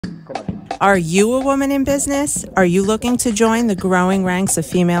Are you a woman in business? Are you looking to join the growing ranks of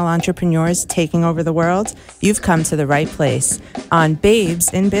female entrepreneurs taking over the world? You've come to the right place. On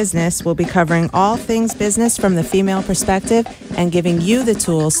Babes in Business, we'll be covering all things business from the female perspective and giving you the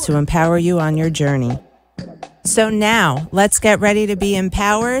tools to empower you on your journey. So now, let's get ready to be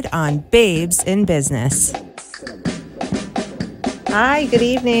empowered on Babes in Business. Hi, good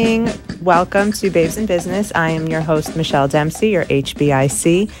evening. Welcome to Babes in Business. I am your host, Michelle Dempsey, your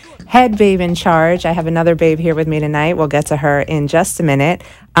HBIC. Head babe in charge. I have another babe here with me tonight. We'll get to her in just a minute.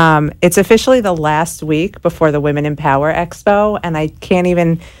 It's officially the last week before the Women in Power Expo, and I can't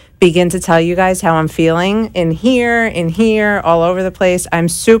even begin to tell you guys how I'm feeling in here, all over the place. I'm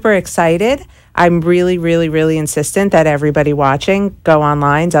super excited. I'm really insistent that everybody watching go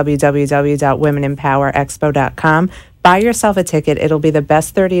online, www.womenempowerexpo.com. Buy yourself a ticket. It'll be the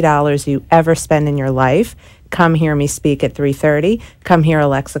best $30 you ever spend in your life. Come hear me speak at 3:30. Come hear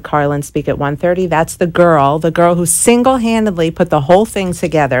Alexa Carlin speak at 1:30. That's the girl who single-handedly put the whole thing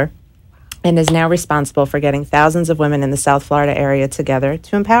together and is now responsible for getting thousands of women in the South Florida area together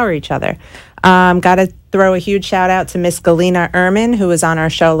to empower each other. Got to throw a huge shout out to Miss Galena Ehrman, who was on our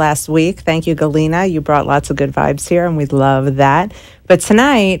show last week. Thank you, Galena. You brought lots of good vibes here, and we love that. But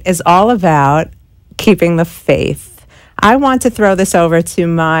tonight is all about keeping the faith. I want to throw this over to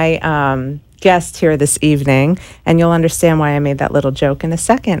my guest here this evening, and you'll understand why I made that little joke in a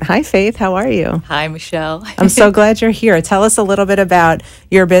second. Hi, Faith. How are you? Hi, Michelle. I'm so glad you're here. Tell us a little bit about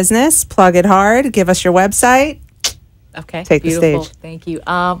your business. Plug it hard. Give us your website. Okay. Take beautiful. the stage. Thank you.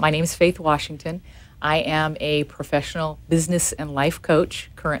 My name is Faith Washington. I am a professional business and life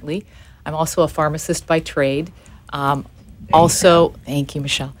coach currently. I'm also a pharmacist by trade. Thank you,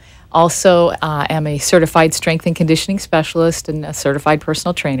 Michelle. Also, am a certified strength and conditioning specialist and a certified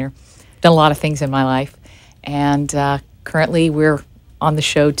personal trainer. Done a lot of things in my life, and currently we're on the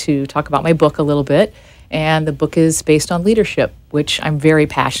show to talk about my book a little bit, and the book is based on leadership, which I'm very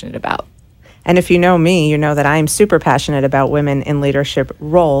passionate about. And if you know me, you know that I'm super passionate about women in leadership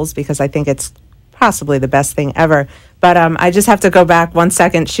roles because I think it's possibly the best thing ever. But I just have to go back 1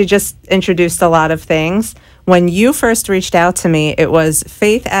 second. She just introduced a lot of things. When you first reached out to me, it was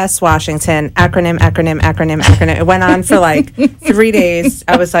Faith S. Washington, acronym. It went on for like 3 days.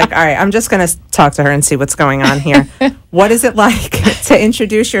 I was like, all right, I'm just going to talk to her and see what's going on here. What is it like to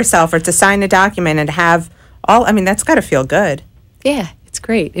introduce yourself or to sign a document and have that's got to feel good. Yeah, it's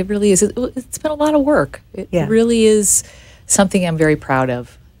great. It really is. It's been a lot of work. It really is something I'm very proud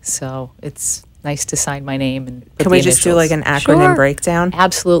of. So it's nice to sign my name and put Can we the just do initials. like an acronym breakdown?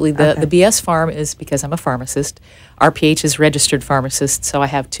 Absolutely. The Okay. BS Pharm is because I'm a pharmacist. RPH is registered pharmacist, so I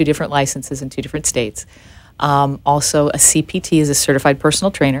have 2 different licenses in 2 different states. Also, a CPT is a certified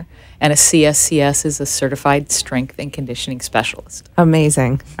personal trainer, and a CSCS is a certified strength and conditioning specialist.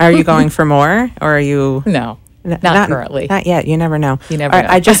 Amazing. Are you going for more, or are you? No, not currently. Not yet. You never know. You never know.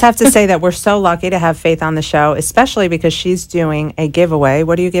 I just have to say that we're so lucky to have Faith on the show, especially because she's doing a giveaway.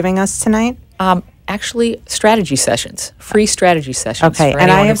 What are you giving us tonight? Actually, strategy sessions, free strategy sessions. Okay, for and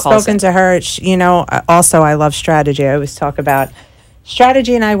I anyone who have calls spoken in. to her. Also, I love strategy. I always talk about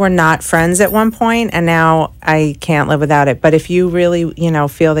strategy, and I were not friends at one point, and now I can't live without it. But if you really,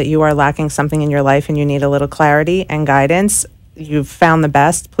 feel that you are lacking something in your life and you need a little clarity and guidance, you've found the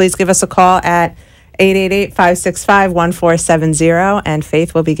best. Please give us a call at 888-565-1470, and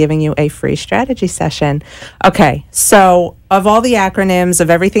Faith will be giving you a free strategy session. Okay, so of all the acronyms, of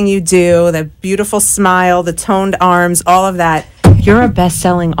everything you do, the beautiful smile, the toned arms, all of that, you're a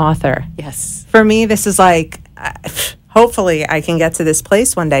best-selling author. Yes. For me, this is like, hopefully I can get to this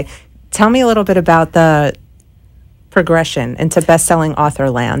place one day. Tell me a little bit about the progression into best-selling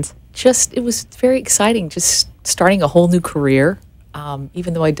author land. It was very exciting, just starting a whole new career.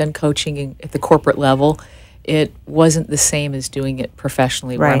 Even though I'd done coaching at the corporate level, it wasn't the same as doing it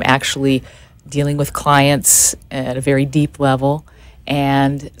professionally, where I'm Right. actually dealing with clients at a very deep level.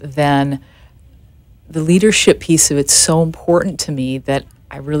 And then the leadership piece of it's so important to me that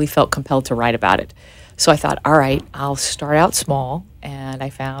I really felt compelled to write about it. So I thought, all right, I'll start out small. And I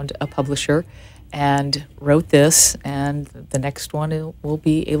found a publisher and wrote this, and the next one will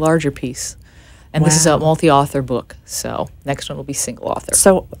be a larger piece. And this is a Wow. multi-author book, so next one will be single author.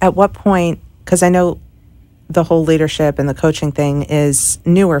 So at what point, because I know the whole leadership and the coaching thing is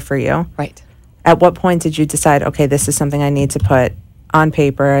newer for you. Right. At what point did you decide, okay, this is something I need to put on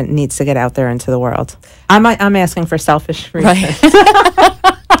paper and needs to get out there into the world? I'm asking for selfish reasons. Right.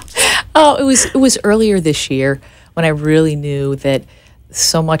 Oh, it was earlier this year when I really knew that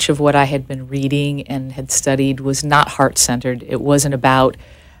so much of what I had been reading and had studied was not heart-centered. It wasn't about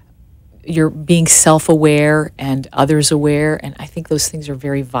you're being self-aware and others aware, and I think those things are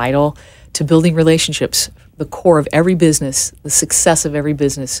very vital to building relationships. The core of every business, the success of every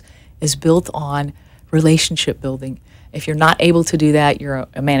business, is built on relationship building. If you're not able to do that, you're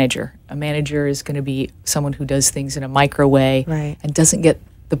a manager. A manager is going to be someone who does things in a micro way and doesn't get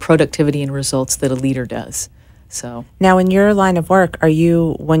the productivity and results that a leader does. So now, in your line of work,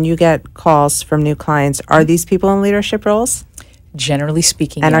 when you get calls from new clients, are these people in leadership roles? Generally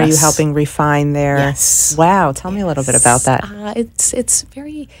speaking, and yes. are you helping refine their? Yes. Wow, tell me a little bit about that. It's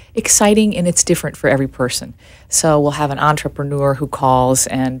very exciting, and it's different for every person. So we'll have an entrepreneur who calls,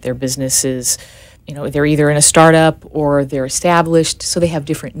 and their business is, they're either in a startup or they're established, so they have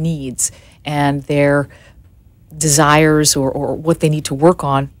different needs, and their desires or what they need to work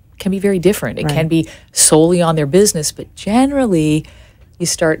on can be very different. It can be solely on their business, but generally you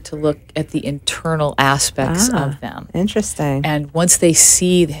start to look at the internal aspects of them. Interesting. And once they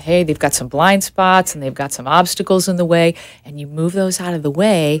see, hey, they've got some blind spots and they've got some obstacles in the way, and you move those out of the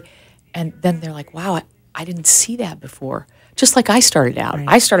way, and then they're like, wow, I didn't see that before. Just like I started out.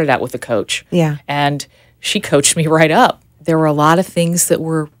 I started out with a coach. Yeah. And she coached me right up. There were a lot of things that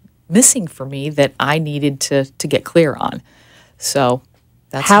were missing for me that I needed to get clear on. So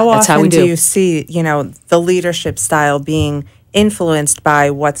that's how we do. Do you see, the leadership style being influenced by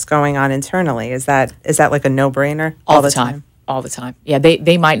what's going on internally? Is that like a no-brainer? All the time. All the time. Yeah,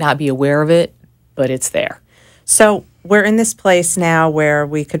 they might not be aware of it, but it's there. So we're in this place now where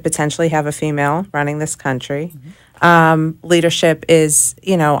we could potentially have a female running this country. Leadership is,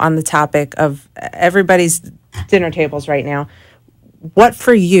 on the topic of everybody's dinner tables right now. What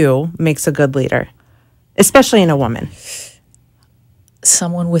for you makes a good leader, especially in a woman?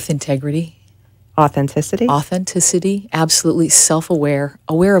 Someone with integrity. Authenticity? Authenticity, absolutely. Self-aware,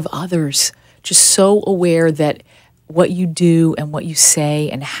 aware of others, just so aware that what you do and what you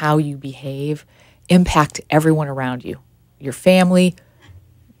say and how you behave impact everyone around you, your family,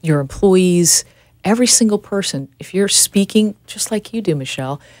 your employees, every single person. If you're speaking, just like you do,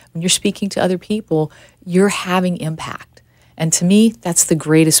 Michelle, when you're speaking to other people, you're having impact. And to me, that's the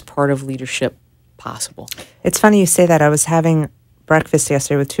greatest part of leadership possible. It's funny you say that. I was having breakfast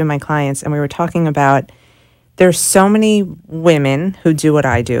yesterday with two of my clients, and we were talking about there's so many women who do what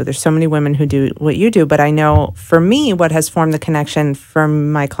I do. There's so many women who do what you do. But I know for me, what has formed the connection for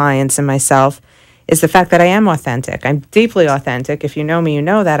my clients and myself is the fact that I am authentic. I'm deeply authentic. If you know me, you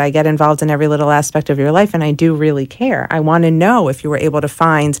know that I get involved in every little aspect of your life, and I do really care. I want to know if you were able to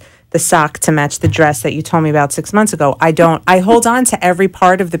find the sock to match the dress that you told me about 6 months ago. I hold on to every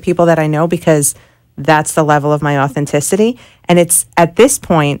part of the people that I know because that's the level of my authenticity. And it's at this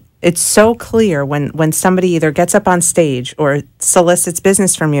point, it's so clear when somebody either gets up on stage or solicits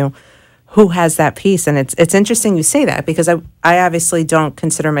business from you, who has that piece. And it's interesting you say that, because I obviously don't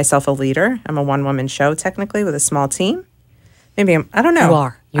consider myself a leader. I'm a one-woman show technically with a small team. Maybe I don't know. You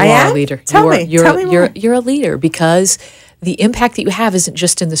are. You are a leader. Tell me more. You're a leader because the impact that you have isn't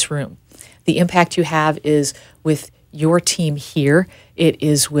just in this room. The impact you have is with your team here. It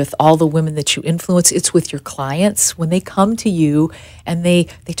is with all the women that you influence. It's with your clients when they come to you and they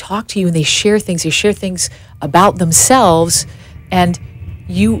talk to you and they share things about themselves, and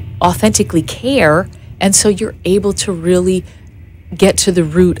you authentically care, and so you're able to really get to the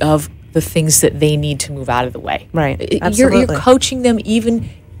root of the things that they need to move out of the way. Right. Absolutely. You're coaching them even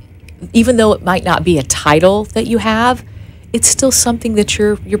though it might not be a title that you have, it's still something that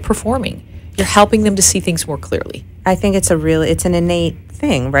you're performing. You're helping them to see things more clearly. I think it's an innate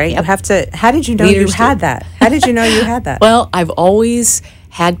thing, right? Yep. You have to, how did you know Leaders you had that? How did you know you had that? Well, I've always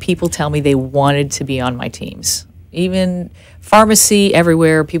had people tell me they wanted to be on my teams. Even pharmacy,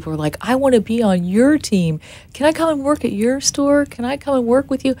 everywhere, people were like, I want to be on your team. Can I come and work at your store? Can I come and work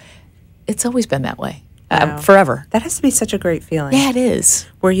with you? It's always been that way. Wow. Forever. That has to be such a great feeling. Yeah, it is.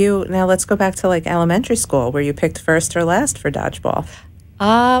 Now let's go back to like elementary school. Were you picked first or last for dodgeball?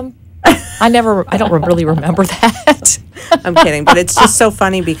 I don't really remember that. I'm kidding, but it's just so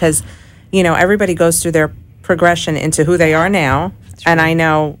funny because, everybody goes through their progression into who they are now. And I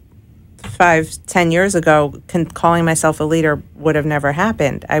know 5-10 years ago, calling myself a leader would have never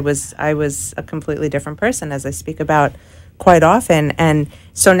happened. I was a completely different person, as I speak about quite often. And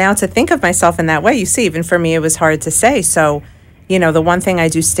so now to think of myself in that way, you see, even for me, it was hard to say. So, the one thing I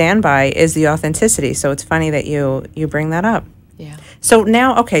do stand by is the authenticity. So it's funny that you bring that up. Yeah. So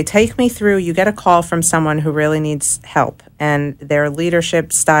now, okay, take me through. You get a call from someone who really needs help, and their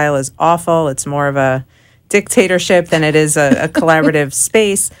leadership style is awful. It's more of a dictatorship than it is a collaborative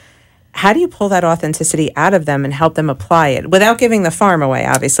space. How do you pull that authenticity out of them and help them apply it without giving the farm away,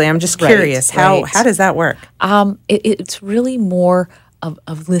 obviously? I'm just curious. How does that work? It's really more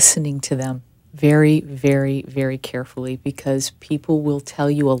of listening to them very, very, very carefully, because people will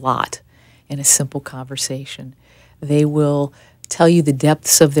tell you a lot in a simple conversation. They will tell you the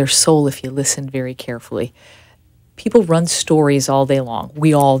depths of their soul if you listen very carefully. People run stories all day long.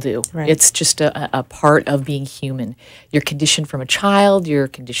 We all do. Right. It's just a part of being human. You're conditioned from a child, you're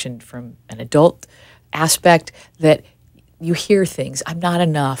conditioned from an adult aspect, that you hear things, I'm not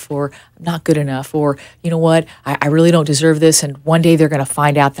enough, or I'm not good enough, or you know what, I really don't deserve this, and one day they're going to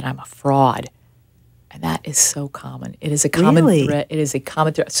find out that I'm a fraud. And that is so common. It is a common thread. It is a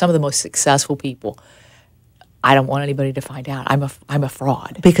common thread. Some of the most successful people, I don't want anybody to find out I'm a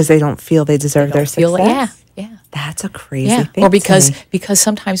fraud. Because they don't feel they deserve their success? Yeah. That's a crazy thing. Or because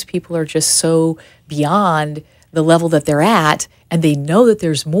sometimes people are just so beyond the level that they're at, and they know that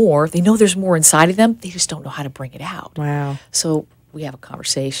there's more. They know there's more inside of them. They just don't know how to bring it out. Wow. So we have a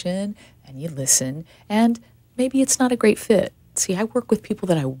conversation, and you listen, and maybe it's not a great fit. See, I work with people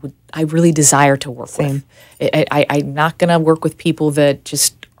that I really desire to work with. I'm not going to work with people that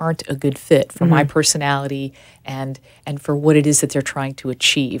just aren't a good fit for my personality and for what it is that they're trying to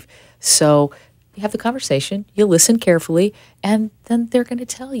achieve. So you have the conversation, you listen carefully, and then they're going to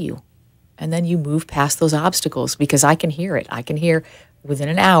tell you. And then you move past those obstacles, because I can hear it. I can hear within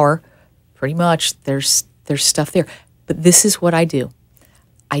an hour, pretty much, there's stuff there. But this is what I do.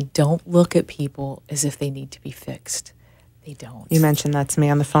 I don't look at people as if they need to be fixed. They don't. You mentioned that to me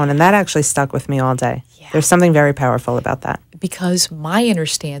on the phone, and that actually stuck with me all day. Yeah. There's something very powerful about that. Because my inner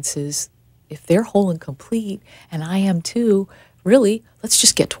stance is, if they're whole and complete, and I am too, really, let's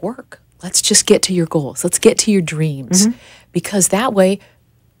just get to work. Let's just get to your goals. Let's get to your dreams. Because that way,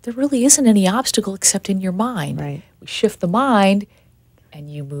 there really isn't any obstacle except in your mind. Right. We shift the mind,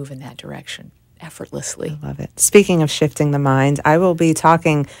 and you move in that direction effortlessly. I love it. Speaking of shifting the mind, I will be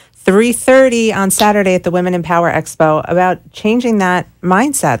talking 3:30 on Saturday at the Women in Power Expo about changing that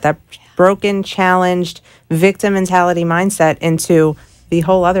mindset, that broken, challenged, victim mentality mindset, into the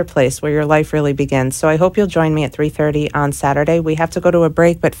whole other place where your life really begins. So I hope you'll join me at 3:30 on Saturday. We have to go to a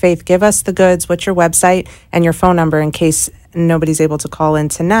break, but Faith, give us the goods. What's your website and your phone number in case nobody's able to call in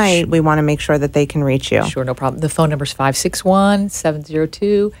tonight? We want to make sure that they can reach you. Sure, no problem. The phone number is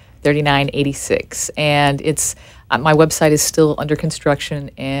 561-702-3986. And it's my website is still under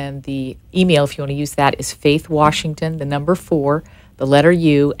construction, and the email, if you want to use that, is faithwashington, the number 4, the letter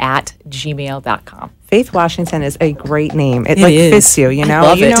U, @gmail.com. Faith Washington is a great name. It is. fits you, you know? I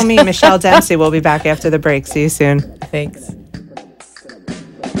love You it. know me, Michelle Dempsey. We'll be back after the break. See you soon. Thanks.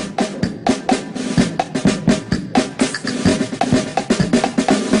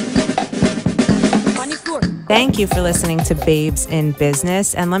 Thank you for listening to Babes in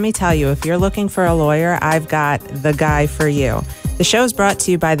Business. And let me tell you, if you're looking for a lawyer, I've got the guy for you. The show is brought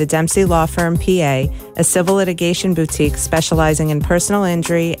to you by the Dempsey Law Firm, PA, a civil litigation boutique specializing in personal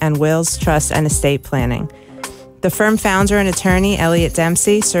injury and wills, trust, and estate planning. The firm founder and attorney, Elliot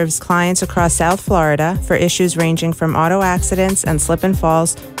Dempsey, serves clients across South Florida for issues ranging from auto accidents and slip and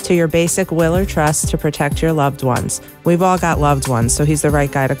falls to your basic will or trust to protect your loved ones. We've all got loved ones, so he's the right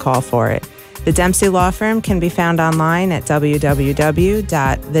guy to call for it. The Dempsey Law Firm can be found online at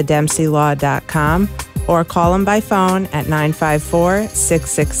www.thedempseylaw.com or call him by phone at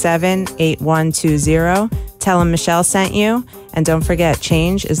 954-667-8120. Tell him Michelle sent you, and don't forget,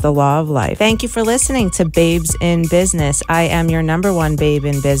 change is the law of life. Thank you for listening to Babes in Business. I am your number one babe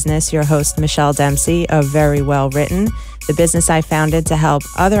in business, your host, Michelle Dempsey of Very Well Written, the business I founded to help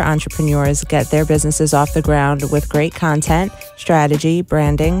other entrepreneurs get their businesses off the ground with great content, strategy,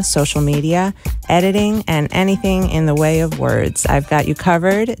 branding, social media, editing, and anything in the way of words. I've got you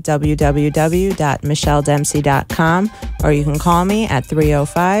covered, www.michelledempsey.com, or you can call me at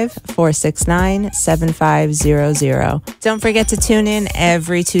 305-469-7500. Don't forget to tune in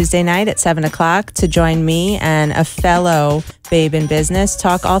every Tuesday night at 7 o'clock to join me and a fellow babe in business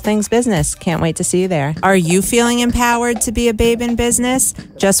talk all things business. Can't wait to see you there. Are you feeling empowered to be a babe in business?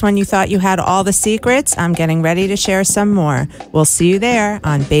 Just when you thought you had all the secrets, I'm getting ready to share some more. We'll see you there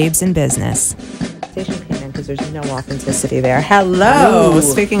on Babes in Business. Station came in because there's no authenticity there. Hello.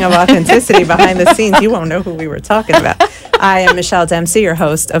 Speaking of authenticity behind the scenes, you won't know who we were talking about. I am Michelle Dempsey, your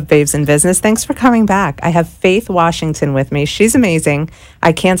host of Babes in Business. Thanks for coming back. I have Faith Washington with me. She's amazing.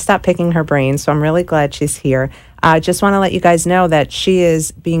 I can't stop picking her brain, so I'm really glad she's here. I just want to let you guys know that she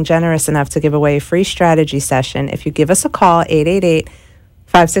is being generous enough to give away a free strategy session. If you give us a call,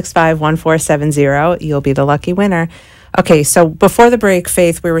 888-565-1470, you'll be the lucky winner. Okay, so before the break,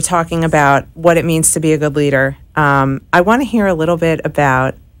 Faith, we were talking about what it means to be a good leader. I want to hear a little bit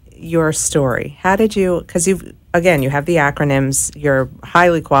about your story. How did you, because you have the acronyms, you're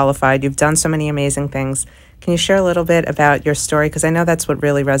highly qualified, you've done so many amazing things. Can you share a little bit about your story? Because I know that's what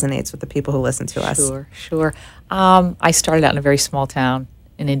really resonates with the people who listen to us. Sure. I started out in a very small town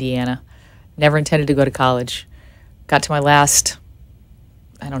in Indiana. Never intended to go to college. Got to my last,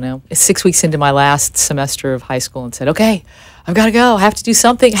 6 weeks into my last semester of high school and said, okay, I've got to go. I have to do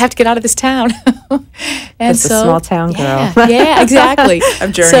something. I have to get out of this town. And Just a small town girl. Yeah, exactly.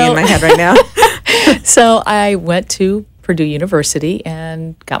 I'm journeying in my head right now. So I went to Purdue University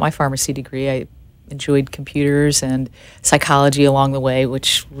and got my pharmacy degree. I enjoyed computers and psychology along the way,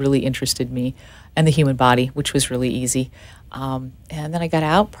 which really interested me, and the human body, which was really easy. And then I got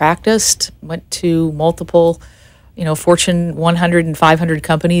out, practiced, went to multiple, Fortune 100 and 500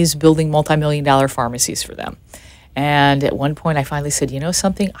 companies building multi-million-dollar pharmacies for them. And at one point I finally said,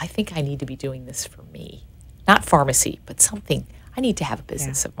 something, I think I need to be doing this for me. Not pharmacy, but something. I need to have a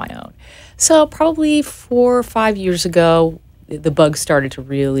business of my own. So probably 4 or 5 years ago, the bug started to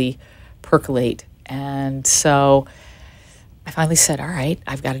really percolate. And so I finally said, all right,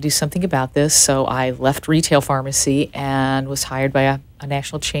 I've got to do something about this. So I left retail pharmacy and was hired by a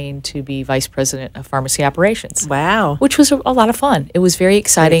national chain to be vice president of pharmacy operations. Wow. Which was a lot of fun. It was very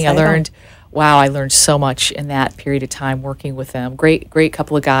exciting. I learned so much in that period of time working with them. Great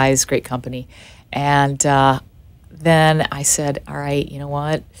couple of guys, great company. And then I said, all right, you know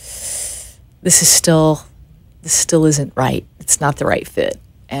what? This still isn't right. It's not the right fit.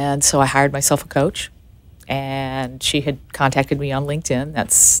 And so I hired myself a coach, and she had contacted me on LinkedIn.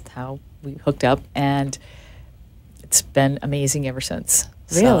 That's how we hooked up, and it's been amazing ever since.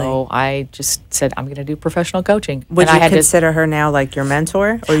 Really? So I just said, I'm going to do professional coaching. Would you consider her now like your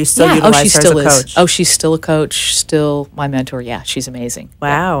mentor, or you still utilize her as a coach? Oh, she's still a coach, still my mentor. Yeah, she's amazing.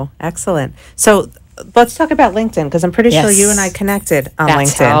 Wow, excellent. So let's talk about LinkedIn, because I'm pretty sure you and I connected on LinkedIn.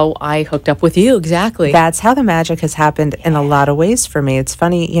 That's how I hooked up with you, exactly. That's how the magic has happened in a lot of ways for me. It's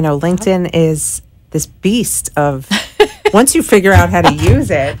funny, LinkedIn is this beast of... Once you figure out how to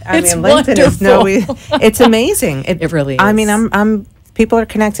use it, LinkedIn is it's amazing. It really is. People are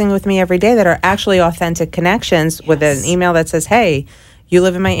connecting with me every day that are actually authentic connections with an email that says, hey, you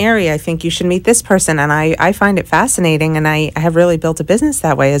live in my area. I think you should meet this person. And I find it fascinating, and I have really built a business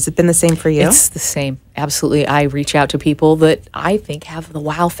that way. Has it been the same for you? It's the same. Absolutely. I reach out to people that I think have the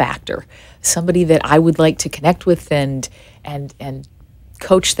wow factor, somebody that I would like to connect with and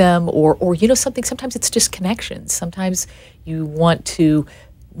coach them, or something. Sometimes it's just connections. Sometimes you want to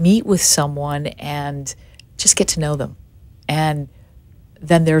meet with someone and just get to know them. And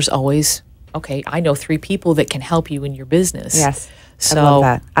then there's always, okay, I know 3 people that can help you in your business. Yes. So, I love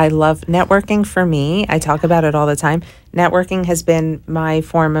that. I love networking for me. I talk about it all the time. Networking has been my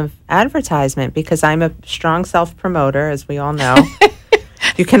form of advertisement because I'm a strong self-promoter, as we all know.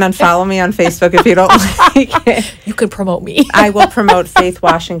 You can unfollow me on Facebook if you don't like it. You can promote me. I will promote Faith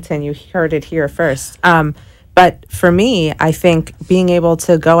Washington. You heard it here first. But for me, I think being able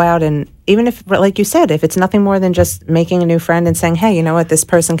to go out and, even if, like you said, if it's nothing more than just making a new friend and saying, hey, you know what, this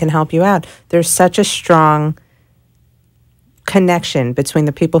person can help you out, there's such a strong connection between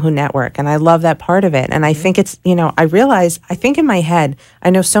the people who network. And I love that part of it. And I think it's, I think in my head, I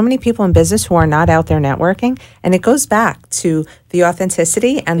know so many people in business who are not out there networking. And it goes back to the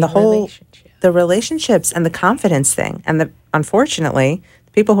authenticity and the relationships and the confidence thing. And unfortunately,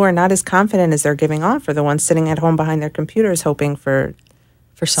 the people who are not as confident as they're giving off are the ones sitting at home behind their computers hoping for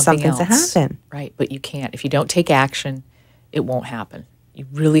something else to happen. Right. But you can't. If you don't take action, it won't happen. You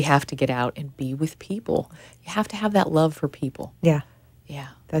really have to get out and be with people. You have to have that love for people. Yeah. Yeah.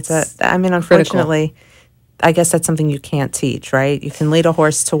 Unfortunately, critical. I guess that's something you can't teach, right? You can lead a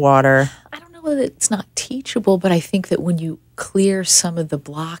horse to water. I don't know whether it's not teachable, but I think that when you clear some of the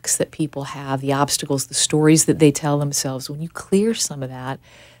blocks that people have, the obstacles, the stories that they tell themselves, when you clear some of that,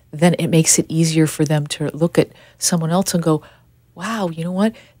 then it makes it easier for them to look at someone else and go, wow, you know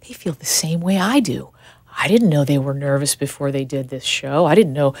what? They feel the same way I do. I didn't know they were nervous before they did this show. I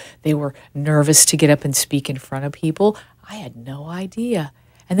didn't know they were nervous to get up and speak in front of people. I had no idea.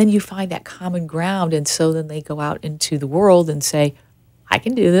 And then you find that common ground, and so then they go out into the world and say, I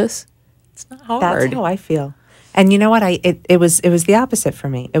can do this. It's not hard. That's how I feel. And you know what? It was the opposite for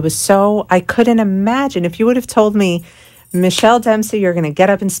me. It was so, I couldn't imagine. If you would have told me, Michelle Dempsey, you're going to get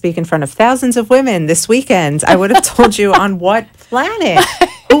up and speak in front of thousands of women this weekend, I would have told you, on what planet?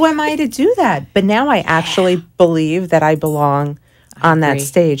 Who am I to do that? But now I actually believe that I belong on that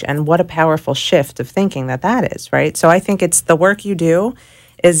stage. And what a powerful shift of thinking that is, right? So I think it's the work you do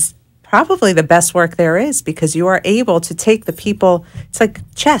is probably the best work there is, because you are able to take the people, it's like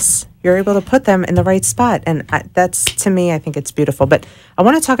chess. You're able to put them in the right spot. And that's, to me, I think it's beautiful. But I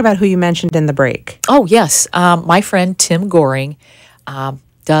want to talk about who you mentioned in the break. Oh, yes. My friend Tim Goring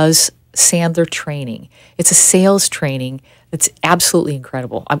does Sandler training. It's a sales training that's absolutely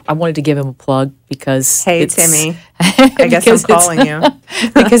incredible. I wanted to give him a plug because Hey, Timmy. I guess I'm calling you.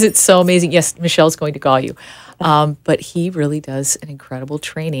 because it's so amazing. Yes, Michelle's going to call you. But he really does an incredible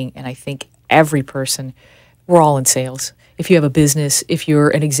training. And I think every person, we're all in sales. If you have a business, if you're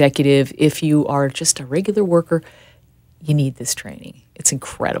an executive, if you are just a regular worker, you need this training. It's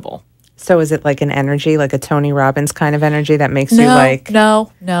incredible. So is it like an energy, like a Tony Robbins kind of energy that makes you like...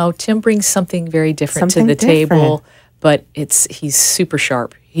 No. Tim brings something very different to the table, but he's super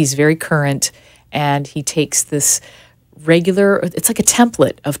sharp. He's very current, and he takes this regular... It's like a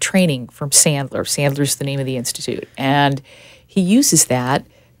template of training from Sandler. Sandler's the name of the institute. And he uses that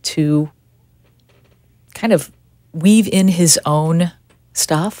to kind of weave in his own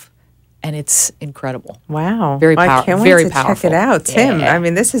stuff. And it's incredible. Wow. Very powerful. I can't very wait to powerful. check it out, Tim. Yeah. I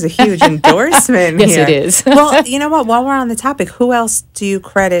mean, this is a huge endorsement Yes, here. it is. Well, you know what? While we're on the topic, who else do you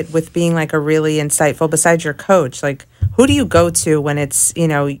credit with being like a really insightful, besides your coach? Like, who do you go to when it's,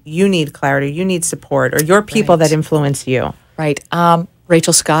 you need clarity, you need support, or your people that influence you? Right.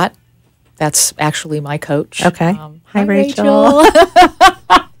 Rachel Scott. That's actually my coach. Okay. Hi, Rachel.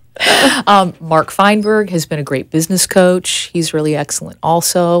 Mark Feinberg has been a great business coach. He's really excellent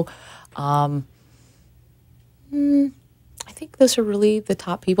also. I think those are really the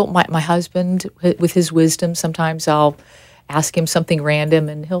top people. My husband, with his wisdom, sometimes I'll ask him something random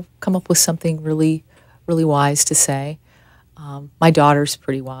and he'll come up with something really, really wise to say. My daughter's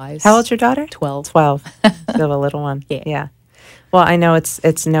pretty wise. How old's your daughter? 12. 12. Still a little one. Yeah. Well, I know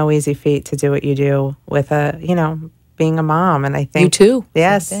it's no easy feat to do what you do with being a mom. And I think... You too.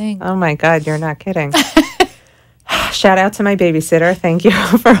 Yes. Same thing. Oh, my God. You're not kidding. Shout out to my babysitter. Thank you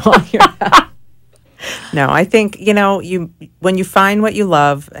for all your help. No, I think, when you find what you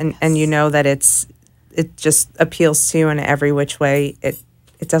love and you know that it just appeals to you in every which way, it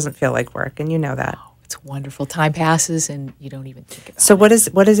doesn't feel like work. And you know that. Oh, it's wonderful. Time passes and you don't even think about it. So what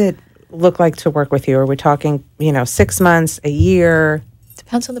does it look like to work with you? Are we talking, 6 months, a year?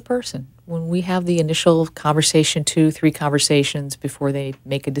 Depends on the person. When we have the initial conversation, 2-3 conversations before they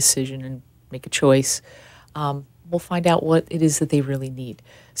make a decision and make a choice, we'll find out what it is that they really need.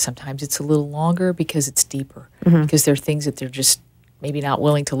 Sometimes it's a little longer because it's deeper, because there are things that they're just maybe not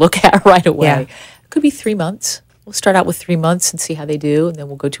willing to look at right away. Yeah. It could be 3 months. We'll start out with 3 months and see how they do, and then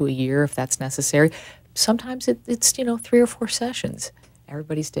we'll go to a year if that's necessary. Sometimes it's 3 or 4 sessions.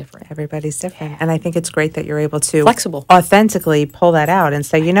 Everybody's different. Everybody's different. And I think it's great that you're able to Flexible. authentically pull that out and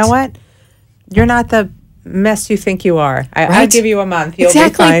say, you know what? You're not the mess you think you are. I give you a month. You'll be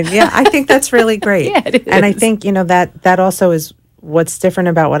fine. Yeah, I think that's really great. Yeah, it is. And I think, that also is what's different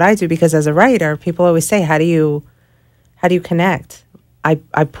about what I do, because as a writer, people always say, how do you connect? I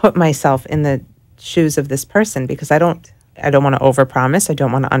put myself in the shoes of this person because I don't want to overpromise. I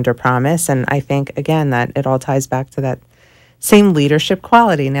don't want to underpromise. And I think, again, that it all ties back to that same leadership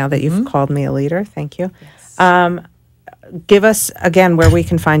quality. Now that you've called me a leader, thank you. Yes. Give us, again, where we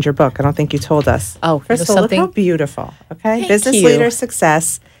can find your book. I don't think you told us. Oh, first of all, look how beautiful. Okay. Thank Business you. Leader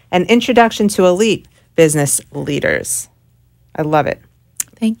Success, an introduction to elite business leaders. I love it.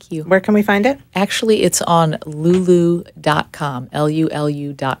 Thank you. Where can we find it? Actually, it's on lulu.com,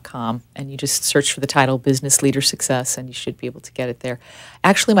 Lulu.com, and you just search for the title Business Leader Success, and you should be able to get it there.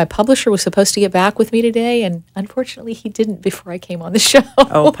 Actually, my publisher was supposed to get back with me today, and unfortunately, he didn't before I came on the show.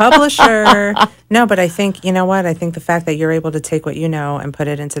 Oh, publisher. No, but I think, you know what? I think the fact that you're able to take what you know and put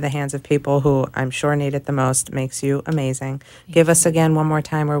it into the hands of people who I'm sure need it the most makes you amazing. Give us again one more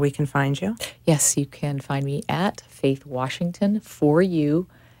time where we can find you. Yes, you can find me at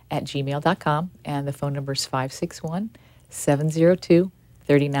faithwashington4u@gmail.com, and the phone number is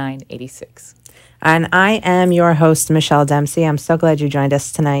 561-702-3986. And I am your host, Michelle Dempsey. I'm so glad you joined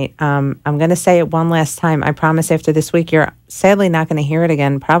us tonight. I'm going to say it one last time. I promise after this week, you're sadly not going to hear it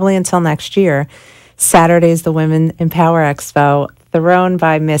again, probably until next year. Saturday is the Women in Power Expo, thrown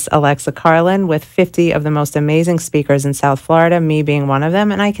by Miss Alexa Carlin, with 50 of the most amazing speakers in South Florida, me being one of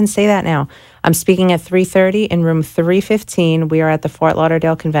them. And I can say that now. I'm speaking at 3:30 in room 315. We are at the Fort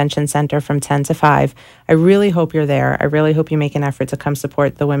Lauderdale Convention Center from 10 to 5. I really hope you're there. I really hope you make an effort to come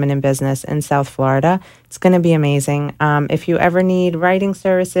support the women in business in South Florida. It's going to be amazing. If you ever need writing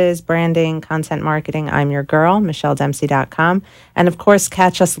services, branding, content marketing, I'm your girl, MichelleDempsey.com. And of course,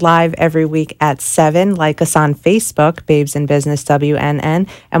 catch us live every week at 7. Like us on Facebook, Babes in Business WNN.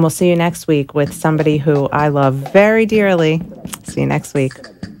 And we'll see you next week with somebody who I love very dearly. See you next week.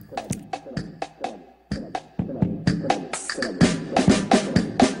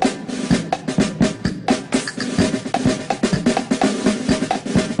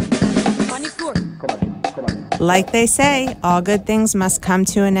 Like they say, all good things must come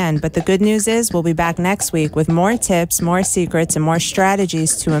to an end. But the good news is we'll be back next week with more tips, more secrets, and more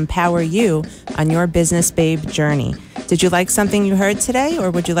strategies to empower you on your business babe journey. Did you like something you heard today,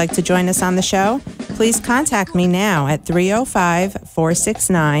 or would you like to join us on the show? Please contact me now at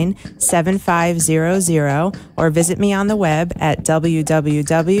 305-469-7500 or visit me on the web at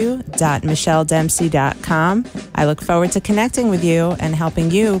www.michelledempsey.com. I look forward to connecting with you and helping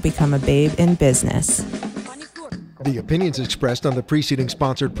you become a babe in business. The opinions expressed on the preceding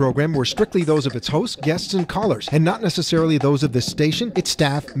sponsored program were strictly those of its hosts, guests, and callers, and not necessarily those of this station, its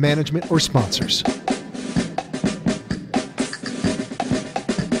staff, management, or sponsors.